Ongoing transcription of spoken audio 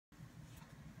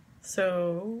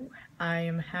So I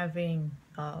am having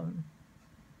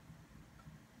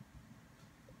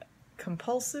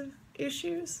compulsive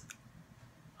issues.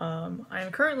 I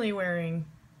am currently wearing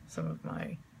some of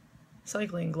my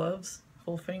cycling gloves,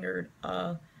 full-fingered,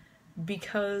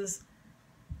 because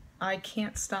I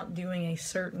can't stop doing a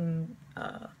certain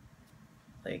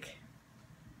like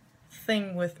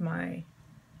thing with my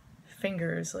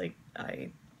fingers. Like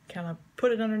I kind of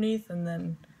put it underneath and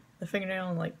then the fingernail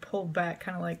and like pull back,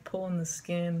 kind of like pulling the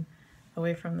skin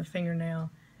away from the fingernail,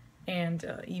 and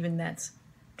even that's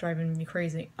driving me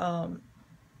crazy. And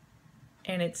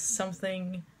it's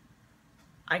something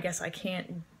I guess I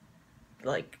can't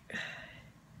like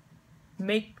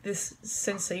make this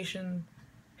sensation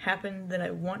happen that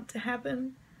I want to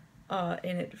happen,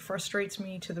 and it frustrates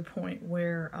me to the point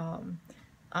where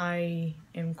I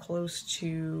am close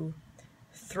to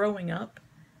throwing up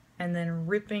and then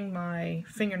ripping my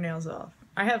fingernails off.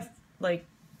 I have like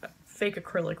fake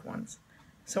acrylic ones.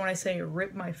 So when I say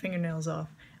rip my fingernails off,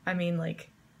 I mean like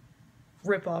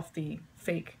rip off the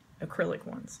fake acrylic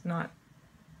ones, not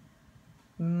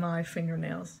my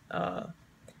fingernails.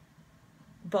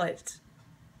 But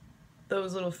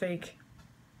those little fake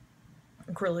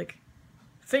acrylic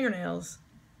fingernails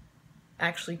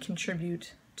actually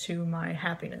contribute to my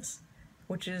happiness,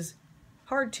 which is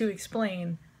hard to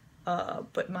explain,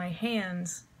 but my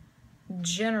hands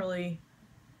generally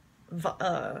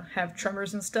have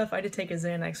tremors and stuff. I did take a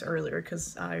Xanax earlier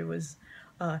because I was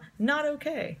not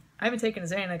okay. I haven't taken a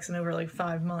Xanax in over like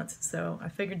 5 months, so I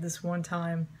figured this one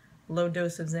time, low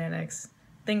dose of Xanax,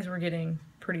 things were getting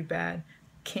pretty bad.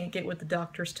 Can't get with the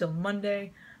doctors till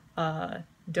Monday.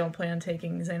 Don't plan on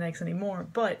taking Xanax anymore,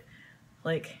 but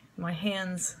like my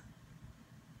hands,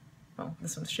 well,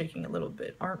 this one's shaking a little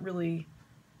bit, aren't really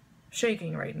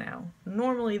shaking right now.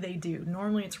 Normally they do.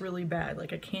 Normally it's really bad.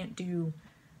 Like I can't do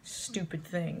stupid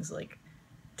things like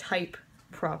type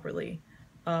properly.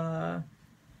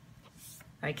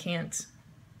 I can't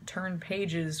turn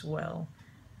pages well.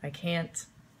 I can't,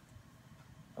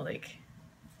 like,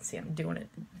 see, I'm doing it.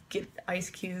 Get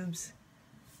ice cubes.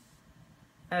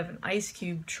 I have an ice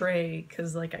cube tray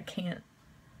because, like, I can't,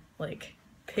 like,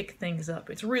 pick things up.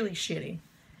 It's really shitty.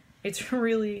 It's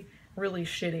really, really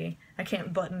shitty. I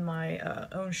can't button my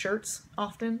own shirts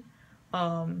often.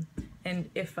 And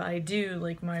if I do,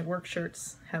 like, my work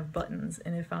shirts have buttons,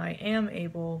 and if I am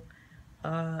able,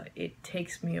 it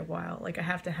takes me a while. Like, I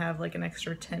have to have, like, an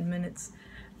extra 10 minutes.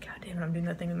 God damn it, I'm doing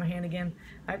that thing with my hand again.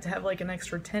 I have to have, like, an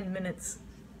extra 10 minutes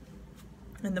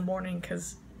in the morning,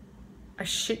 because I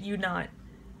shit you not,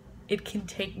 it can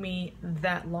take me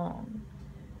that long.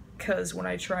 Because when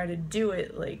I try to do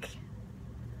it, like,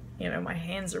 you know, my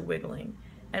hands are wiggling.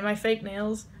 And my fake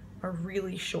nails are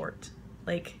really short.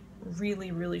 Like, really,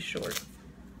 really short.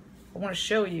 I want to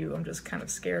show you, I'm just kind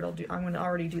of scared I'm going to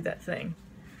already do that thing.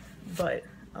 But,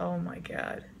 oh my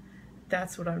god,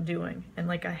 that's what I'm doing. And,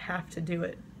 like, I have to do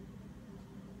it.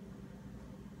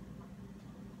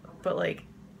 But, like,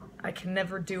 I can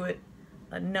never do it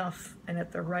enough and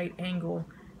at the right angle.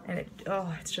 And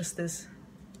it's just this,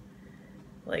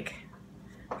 like,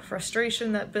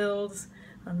 frustration that builds.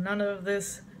 None of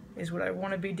this is what I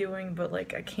want to be doing, but,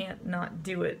 like, I can't not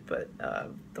do it. But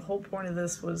the whole point of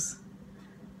this was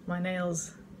my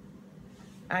nails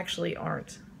actually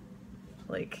aren't,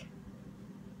 like,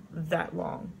 that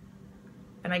long.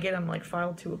 And I get them, like,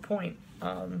 filed to a point.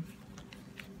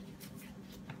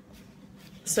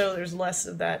 So there's less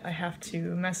of that I have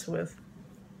to mess with.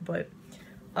 But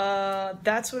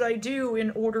that's what I do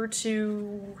in order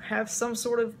to have some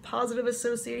sort of positive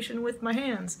association with my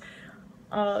hands.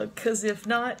 'Cause if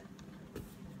not,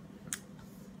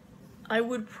 I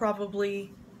would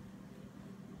probably,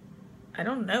 I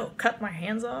don't know, cut my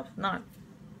hands off? Not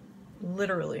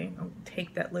literally. I'll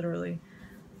take that literally.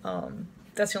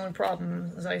 That's the only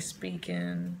problem, is I speak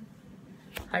in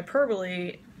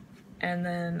hyperbole, and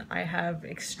then I have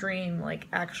extreme, like,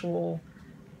 actual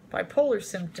bipolar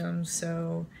symptoms.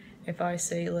 So if I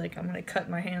say, like, I'm gonna cut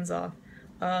my hands off,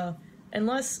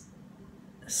 unless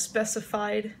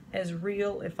specified as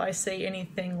real, if I say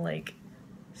anything like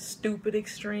stupid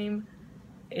extreme,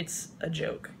 it's a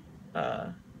joke.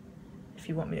 If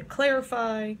you want me to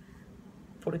clarify,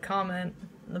 put a comment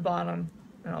in the bottom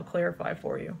and I'll clarify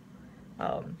for you.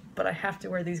 But I have to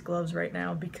wear these gloves right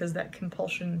now because that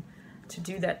compulsion to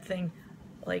do that thing,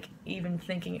 like, even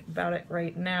thinking about it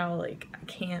right now, like, I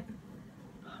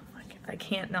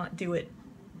can't not do it.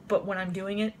 But when I'm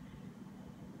doing it,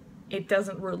 it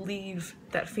doesn't relieve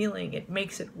that feeling. It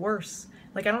makes it worse.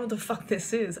 Like, I don't know what the fuck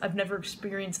this is. I've never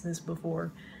experienced this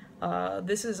before.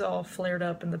 This is all flared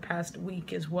up in the past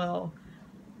week as well.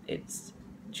 It's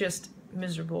just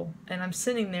miserable. And I'm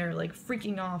sitting there like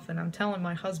freaking off, and I'm telling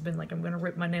my husband like I'm gonna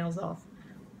rip my nails off.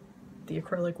 The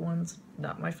acrylic ones,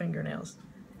 not my fingernails.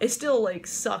 It still like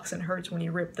sucks and hurts when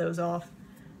you rip those off,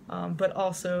 but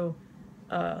also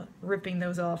ripping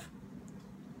those off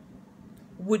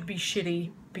would be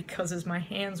shitty because as my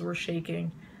hands were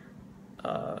shaking,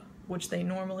 which they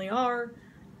normally are,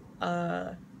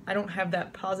 I don't have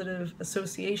that positive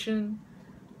association,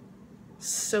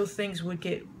 so things would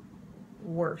get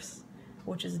worse,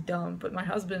 which is dumb. But my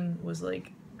husband was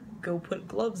like, go put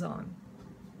gloves on.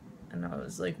 And I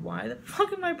was like, why the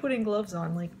fuck am I putting gloves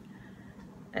on? Like,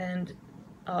 and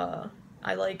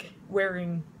I like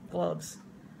wearing gloves.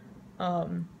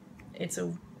 It's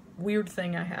a weird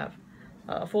thing I have.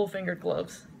 Full-fingered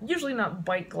gloves. Usually not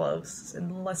bike gloves,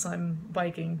 unless I'm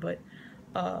biking, but,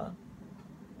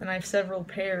 and I have several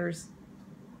pairs,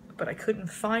 but I couldn't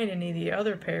find any of the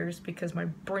other pairs because my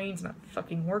brain's not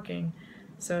fucking working.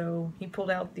 So he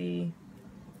pulled out the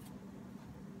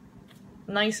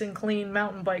nice and clean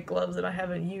mountain bike gloves that I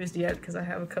haven't used yet because I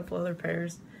have a couple other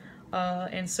pairs.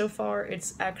 And so far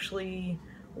it's actually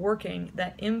working.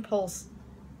 That impulse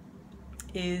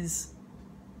is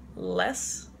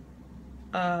less,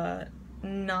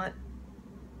 not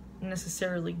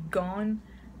necessarily gone,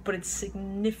 but it's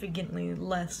significantly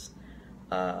less.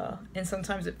 And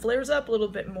sometimes it flares up a little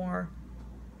bit more,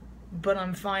 but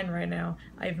I'm fine right now.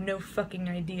 I have no fucking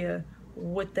idea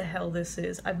what the hell this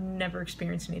is. I've never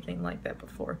experienced anything like that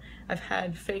before. I've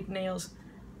had fake nails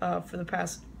for the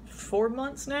past 4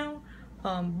 months now,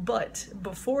 but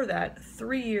before that,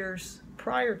 3 years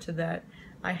prior to that,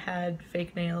 I had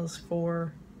fake nails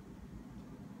for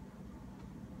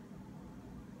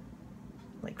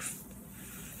like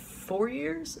 4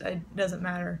 years? It doesn't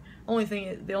matter.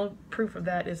 The only proof of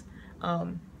that is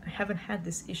I haven't had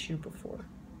this issue before.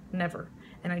 Never.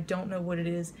 And I don't know what it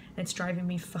is, and it's driving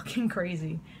me fucking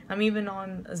crazy. I'm even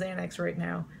on a Xanax right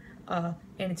now, and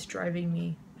it's driving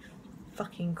me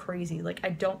fucking crazy. Like,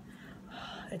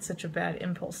 it's such a bad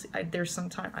impulse. There's some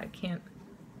time I can't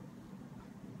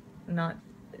not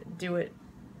do it,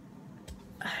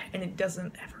 and it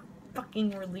doesn't ever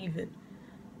fucking relieve it.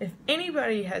 If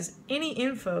anybody has any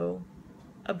info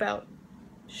about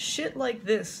shit like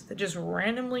this that just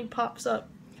randomly pops up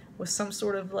with some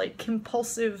sort of like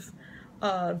compulsive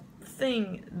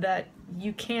thing that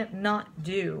you can't not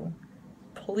do,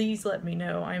 please let me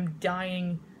know. I'm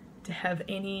dying to have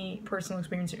any personal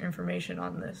experience or information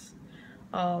on this.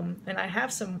 And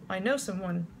I know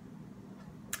someone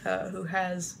who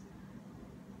has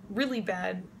really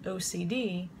bad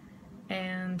OCD,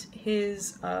 and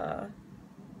his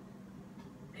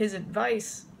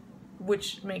advice,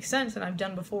 which makes sense and I've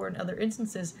done before in other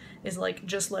instances, is like,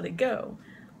 just let it go.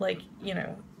 Like, you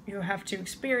know, you have to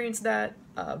experience that,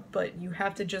 but you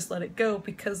have to just let it go,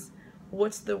 because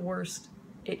what's the worst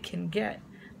it can get?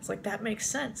 It's like, that makes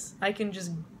sense. I can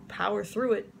just power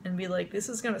through it and be like, this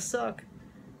is gonna suck.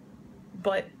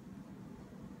 But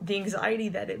the anxiety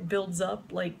that it builds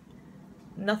up, like,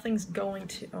 nothing's going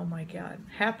to, oh my god,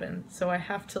 happen. So I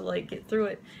have to, like, get through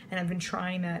it, and I've been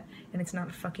trying that, and it's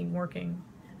not fucking working.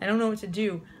 I don't know what to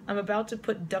do. I'm about to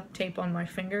put duct tape on my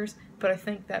fingers, but I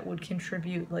think that would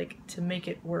contribute, like, to make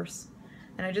it worse.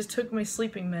 And I just took my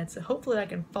sleeping meds, so hopefully I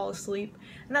can fall asleep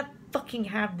and not fucking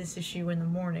have this issue in the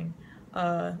morning.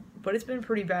 But it's been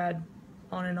pretty bad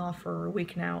on and off for a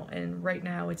week now, and right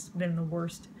now it's been the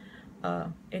worst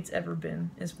it's ever been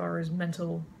as far as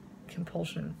mental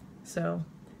compulsion. So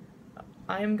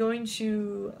I am going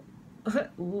to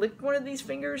lick one of these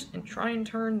fingers and try and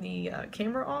turn the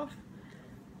camera off,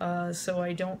 so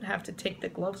I don't have to take the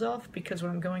gloves off, because what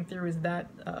I'm going through is that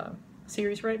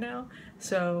series right now.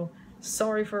 So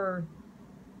sorry for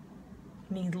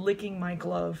me licking my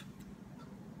glove.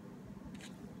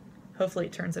 Hopefully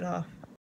it turns it off.